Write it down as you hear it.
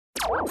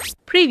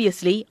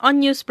Previously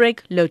on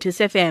Newsbreak, Lotus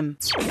FM.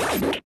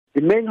 The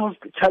main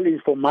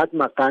challenge for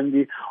Mahatma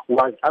Gandhi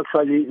was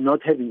actually not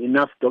having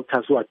enough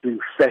doctors who are doing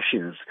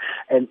sessions.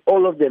 And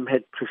all of them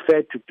had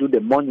preferred to do the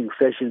morning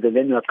sessions, and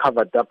then you are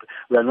covered up.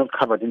 We are not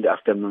covered in the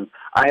afternoon.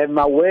 I am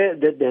aware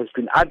that there has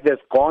been others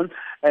gone,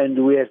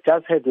 and we have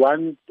just had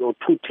one or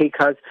two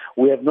takers.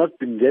 We have not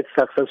been that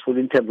successful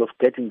in terms of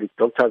getting the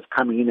doctors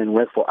coming in and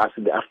work for us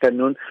in the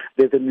afternoon.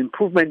 There's an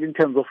improvement in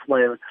terms of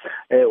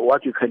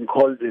what you can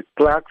call the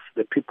clerks,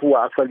 the people who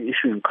are actually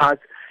issuing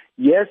cards.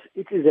 Yes,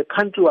 it is a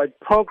countrywide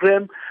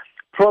problem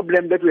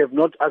that we have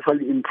not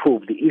actually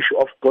improved, the issue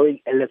of going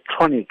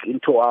electronic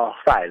into our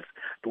files.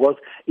 Because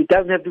it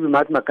doesn't have to be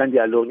Mahatma Gandhi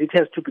alone. It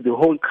has to be the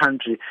whole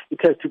country. It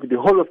has to be the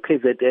whole of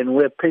KZN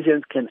where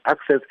patients can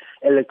access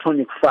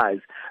electronic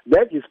files.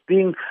 That is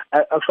being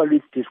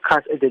actually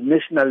discussed at the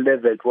national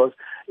level.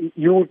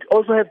 You would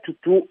also have to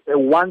do a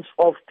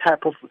once-off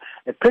type of,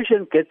 a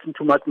patient gets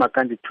into Mahatma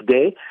Gandhi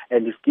today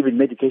and is given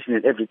medication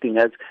and everything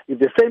else. If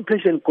the same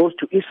patient goes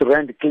to East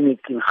Rand Clinic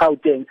in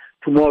Gauteng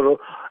tomorrow,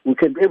 we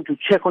can be able to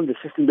check on the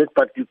system that,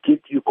 but you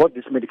got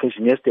this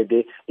medication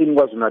yesterday in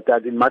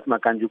KwaZulu-Natal, in Mahatma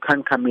Gandhi, you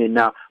can't come here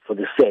now for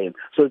the same.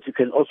 So that you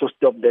can also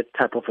stop that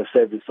type of a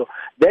service. So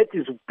that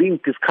is being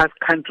discussed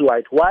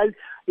countrywide. While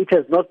it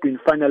has not been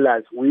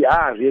finalized, we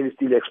are really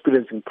still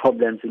experiencing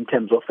problems in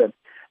terms of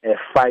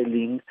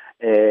filing,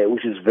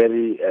 which is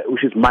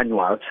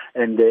manual,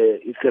 and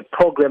it's a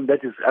program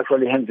that is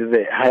actually handled at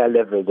a higher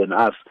level than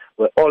us,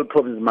 where all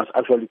problems must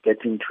actually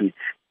get into it.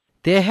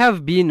 There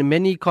have been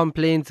many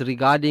complaints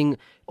regarding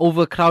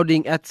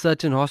overcrowding at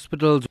certain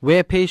hospitals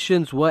where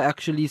patients were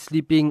actually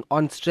sleeping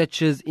on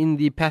stretchers in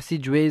the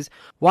passageways.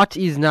 What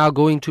is now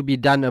going to be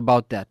done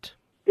about that?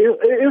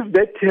 If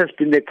that has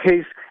been the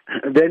case,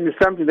 then it's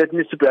something that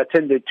needs to be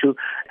attended to.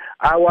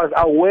 I was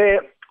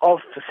aware of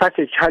such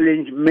a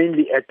challenge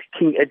mainly at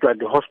King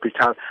Edward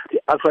Hospital. They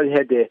actually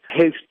had a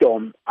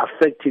hailstorm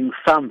affecting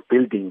some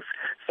buildings,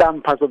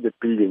 some parts of the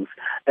buildings,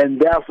 and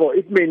therefore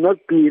it may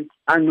not be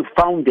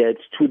unfounded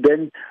to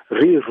then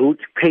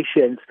reroute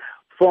patients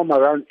from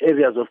around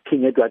areas of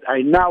King Edward.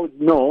 I now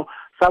know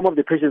some of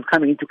the patients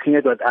coming into King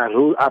Edward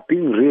are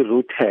being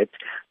rerouted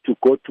to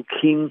go to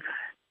King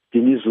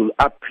Dinizul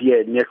up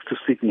here next to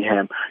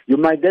Sydenham. You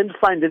might then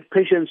find that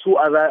patients who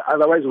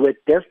otherwise were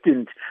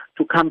destined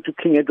to come to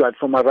King Edward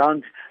from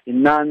around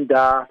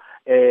Inanda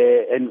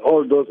and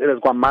all those areas,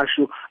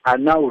 KwaMashu, are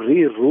now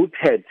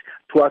rerouted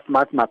towards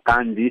Mahatma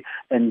Gandhi,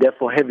 and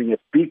therefore having a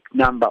big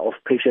number of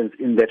patients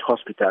in that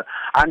hospital.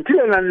 Until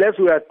and unless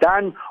we are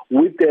done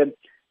with the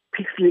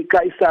Pixley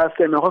Kaisa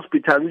Semi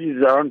Hospital, which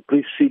is around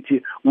Bridge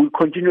City, we'll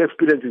continue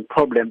experiencing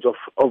problems of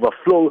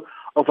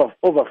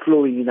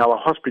overflowing in our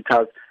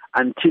hospitals,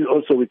 until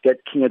also we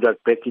get King Edward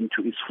back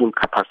into its full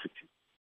capacity.